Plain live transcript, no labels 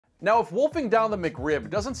Now, if wolfing down the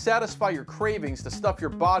McRib doesn't satisfy your cravings to stuff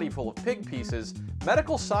your body full of pig pieces,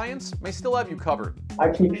 medical science may still have you covered.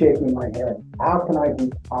 I keep shaking my head. How can I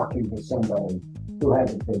be talking to somebody who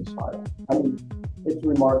has a pig's heart? I mean, it's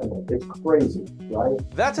remarkable. It's crazy, right?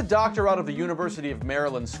 That's a doctor out of the University of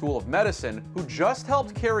Maryland School of Medicine who just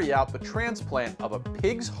helped carry out the transplant of a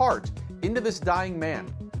pig's heart into this dying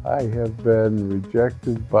man. I have been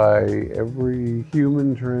rejected by every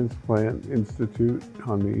human transplant institute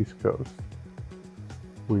on the East Coast.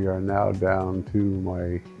 We are now down to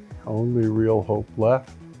my only real hope left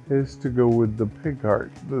is to go with the pig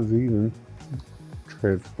heart, the Xenotransplant.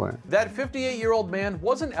 That 58-year-old man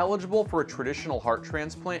wasn't eligible for a traditional heart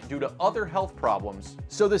transplant due to other health problems.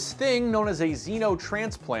 So this thing known as a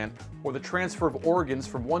xenotransplant, or the transfer of organs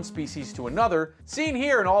from one species to another, seen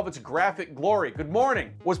here in all of its graphic glory, good morning,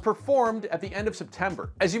 was performed at the end of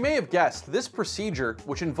September. As you may have guessed, this procedure,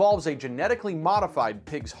 which involves a genetically modified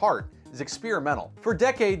pig's heart, is experimental. For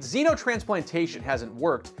decades, xenotransplantation hasn't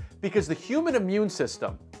worked because the human immune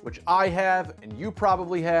system, which I have and you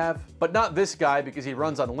probably have, but not this guy because he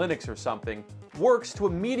runs on Linux or something, works to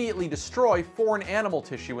immediately destroy foreign animal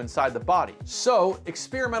tissue inside the body. So,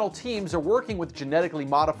 experimental teams are working with genetically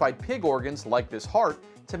modified pig organs like this heart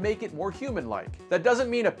to make it more human-like. That doesn't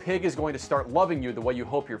mean a pig is going to start loving you the way you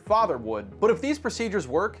hope your father would, but if these procedures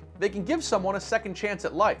work, they can give someone a second chance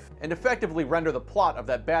at life and effectively render the plot of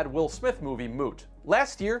that bad Will Smith movie moot.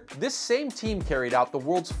 Last year, this same team carried out the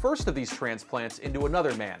world's first of these transplants into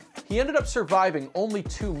another man. He ended up surviving only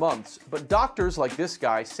 2 months, but doctors like this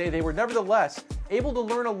guy say they were nevertheless able to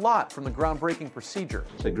learn a lot from the groundbreaking procedure.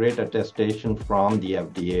 It's a great attestation from the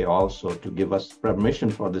FDA also to give us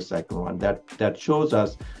permission for the second one. That shows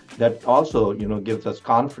us, that also, gives us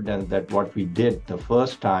confidence that what we did the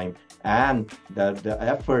first time and the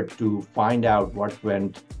effort to find out what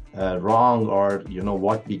went wrong or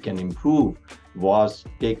what we can improve was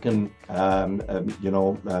taken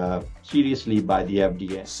seriously by the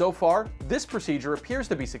FDA. So far, this procedure appears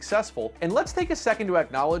to be successful, and let's take a second to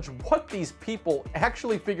acknowledge what these people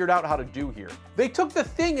actually figured out how to do here. They took the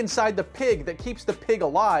thing inside the pig that keeps the pig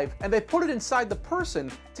alive, and they put it inside the person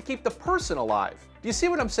to keep the person alive. Do you see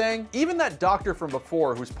what I'm saying? Even that doctor from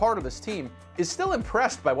before who's part of this team is still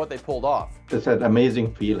impressed by what they pulled off. It's an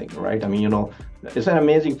amazing feeling, right? I mean, it's an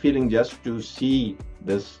amazing feeling just to see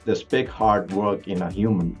this pig heart work in a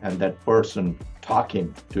human and that person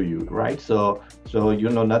talking to you, right? So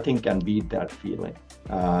nothing can beat that feeling.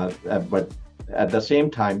 But at the same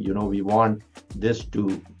time, we want this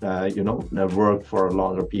to, work for a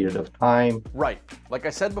longer period of time. Right. Like I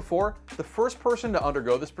said before, the first person to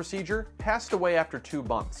undergo this procedure passed away after 2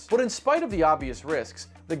 months. But in spite of the obvious risks,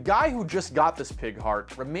 the guy who just got this pig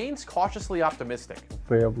heart remains cautiously optimistic.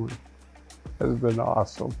 Family has been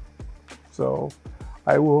awesome. So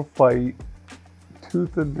I will fight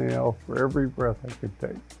tooth and nail for every breath I can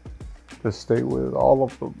take to stay with all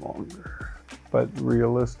of them longer. But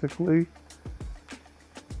realistically,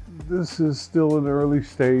 this is still an early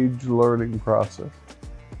stage learning process,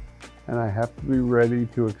 and I have to be ready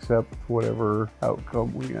to accept whatever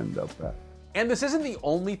outcome we end up at. And this isn't the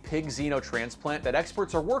only pig xenotransplant that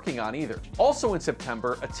experts are working on either. Also in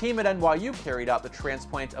September, a team at NYU carried out the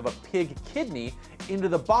transplant of a pig kidney into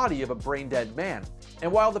the body of a brain-dead man.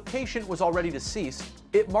 And while the patient was already deceased,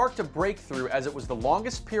 it marked a breakthrough as it was the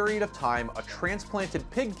longest period of time a transplanted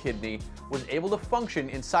pig kidney was able to function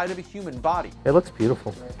inside of a human body. It looks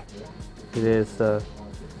beautiful. It is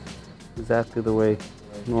exactly the way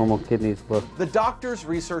normal kidneys look. The doctors,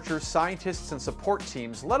 researchers, scientists, and support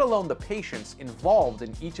teams, let alone the patients involved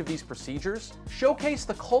in each of these procedures, showcase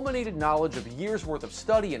the culminated knowledge of years' worth of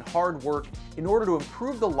study and hard work in order to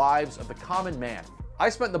improve the lives of the common man. I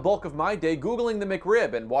spent the bulk of my day Googling the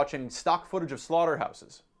McRib and watching stock footage of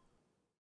slaughterhouses.